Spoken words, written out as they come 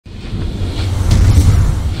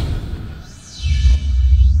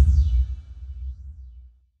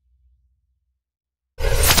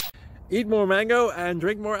Eat more mango and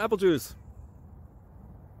drink more apple juice.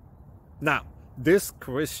 Now, this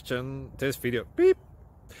video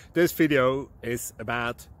is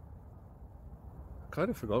about... I kind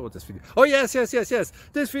of forgot what this video... Oh, yes.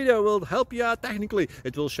 This video will help you out technically.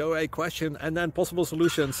 It will show a question and then possible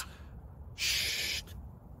solutions. Shh.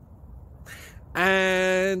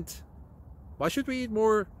 And why should we eat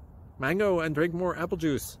more mango and drink more apple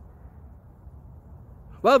juice?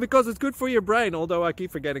 Well, because it's good for your brain, although I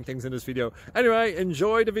keep forgetting things in this video. Anyway,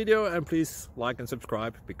 enjoy the video and please like and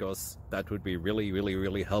subscribe, because that would be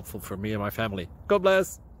really helpful for me and my family. God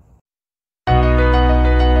bless!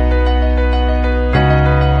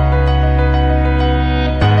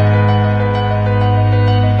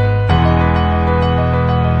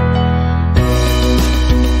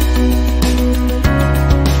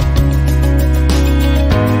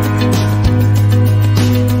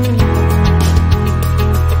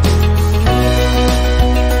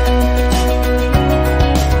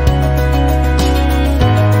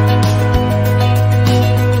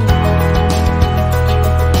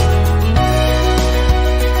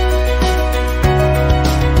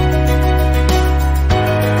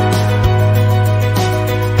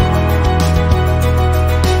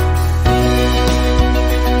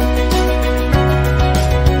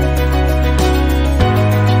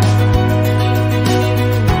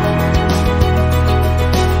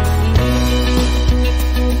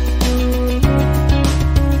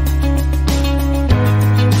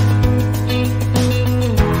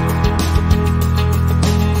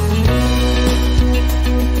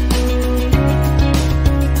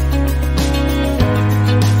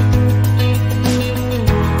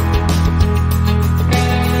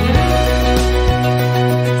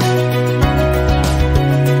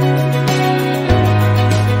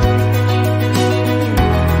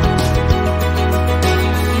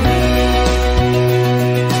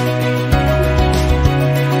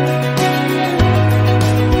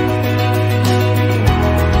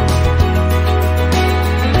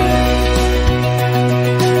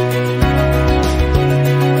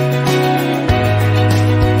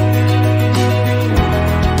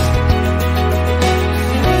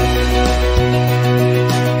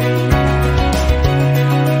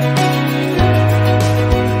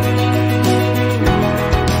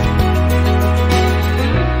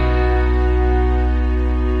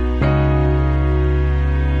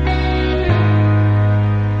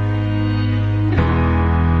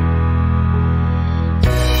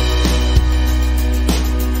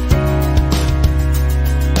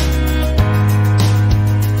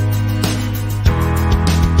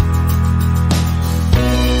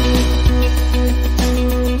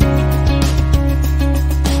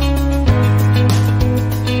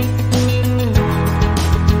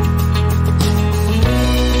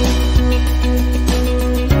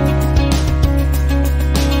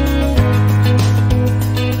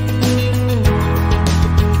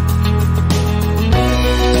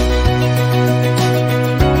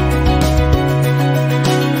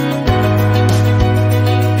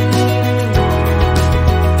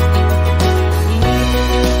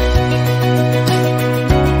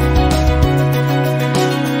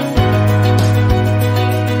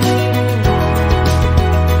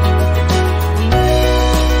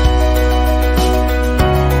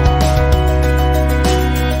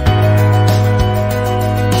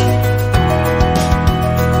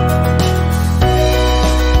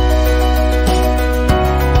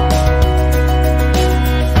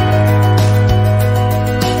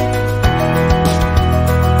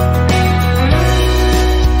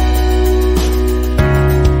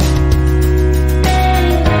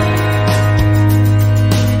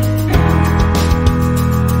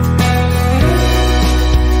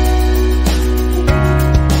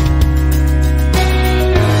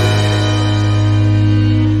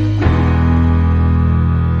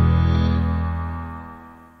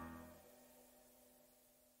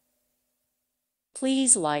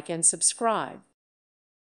 Please like and subscribe.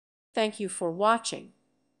 Thank you for watching.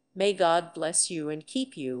 May God bless you and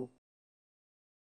keep you.